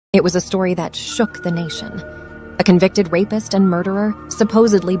It was a story that shook the nation. A convicted rapist and murderer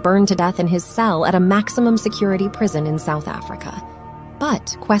supposedly burned to death in his cell at a maximum security prison in South Africa.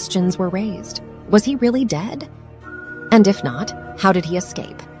 But questions were raised. Was he really dead? And if not, how did he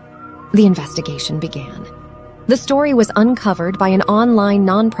escape? The investigation began. The story was uncovered by an online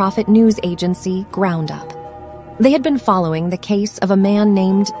nonprofit news agency, Ground Up. They had been following the case of a man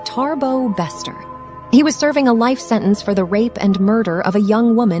named Thabo Bester. He was serving a life sentence for the rape and murder of a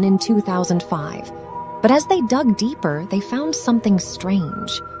young woman in 2005. But as they dug deeper, they found something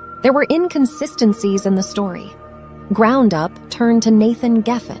strange. There were inconsistencies in the story. Ground Up turned to Nathan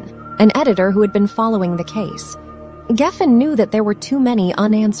Geffen, an editor who had been following the case. Geffen knew that there were too many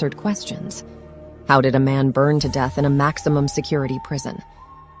unanswered questions. How did a man burn to death in a maximum security prison?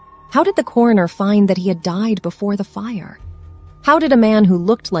 How did the coroner find that he had died before the fire? How did a man who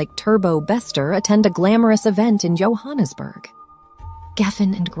looked like Thabo Bester attend a glamorous event in Johannesburg?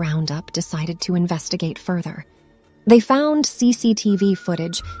 Geffen and Ground Up decided to investigate further. They found CCTV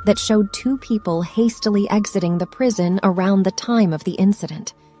footage that showed two people hastily exiting the prison around the time of the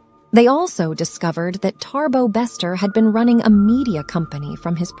incident. They also discovered that Thabo Bester had been running a media company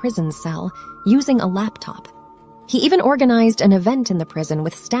from his prison cell using a laptop. He even organized an event in the prison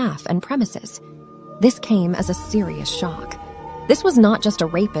with staff and premises. This came as a serious shock. This was not just a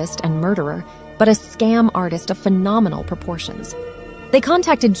rapist and murderer, but a scam artist of phenomenal proportions. They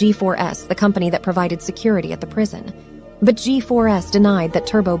contacted G4S, the company that provided security at the prison, but G4S denied that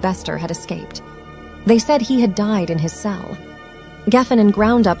Thabo Bester had escaped. They said he had died in his cell. Geffen and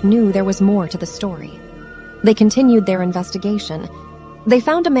Ground Up knew there was more to the story. They continued their investigation. They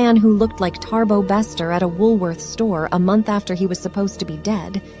found a man who looked like Thabo Bester at a Woolworth store a month after he was supposed to be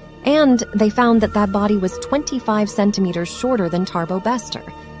dead, and they found that that body was 25 centimeters shorter than Thabo Bester.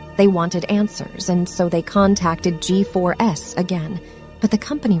 They wanted answers, and so they contacted G4S again, but the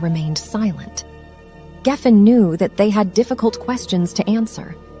company remained silent. Geffen knew that they had difficult questions to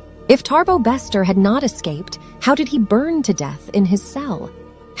answer. If Thabo Bester had not escaped, how did he burn to death in his cell?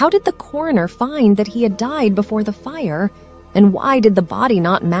 How did the coroner find that he had died before the fire? And why did the body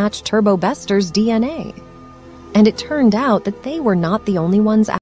not match Thabo Bester's DNA? And it turned out that they were not the only ones